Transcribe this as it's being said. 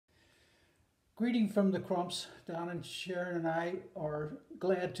Greeting from the Krumps. Don and Sharon and I are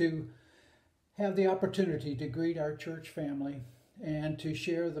glad to have the opportunity to greet our church family and to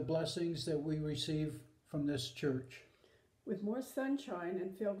share the blessings that we receive from this church. With more sunshine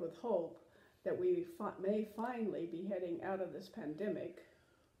and filled with hope that we may finally be heading out of this pandemic.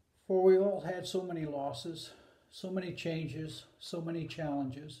 For we all had so many losses, so many changes, so many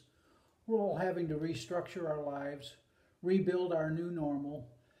challenges. We're all having to restructure our lives, rebuild our new normal,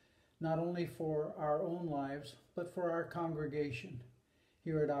 not only for our own lives, but for our congregation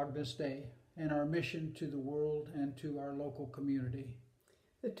here at Agnus Dei and our mission to the world and to our local community.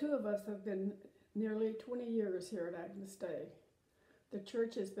 The two of us have been nearly 20 years here at Agnus Dei. The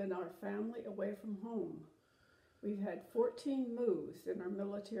church has been our family away from home. We've had 14 moves in our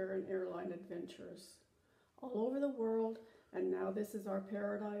military and airline adventures all over the world, and now this is our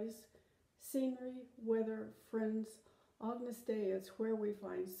paradise. Scenery, weather, friends. Agnus Dei is where we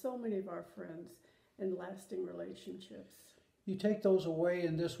find so many of our friends and lasting relationships. You take those away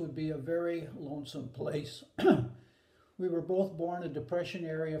and this would be a very lonesome place. We were both born in Depression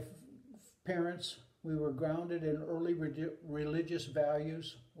area parents. We were grounded in early religious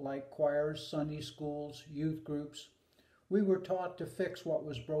values like choirs, Sunday schools, youth groups. We were taught to fix what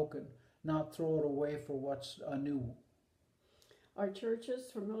was broken, not throw it away for what's new. Our churches,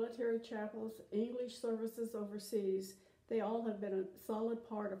 from military chapels, English services overseas, they all have been a solid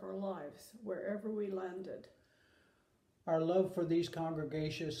part of our lives, wherever we landed. Our love for these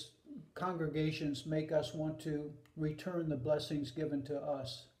congregations make us want to return the blessings given to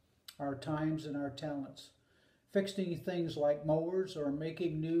us, our times and our talents. Fixing things like mowers or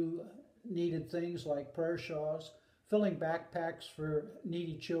making new needed things like prayer shawls, filling backpacks for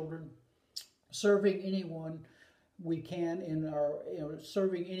needy children, serving anyone we can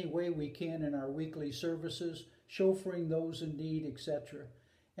serving any way we can in our weekly services, chauffeuring those in need, etc.,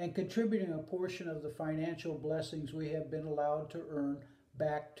 and contributing a portion of the financial blessings we have been allowed to earn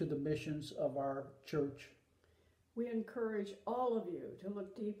back to the missions of our church. We encourage all of you to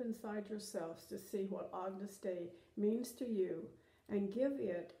look deep inside yourselves to see what Agnus Dei means to you and give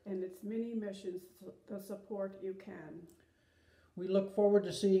it and its many missions the support you can. We look forward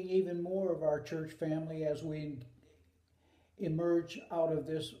to seeing even more of our church family as we emerge out of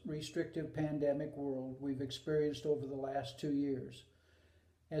this restrictive pandemic world we've experienced over the last 2 years.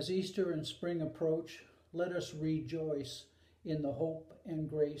 As Easter and spring approach, let us rejoice in the hope and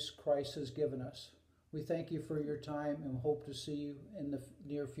grace Christ has given us. We thank you for your time and hope to see you in the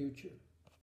near future.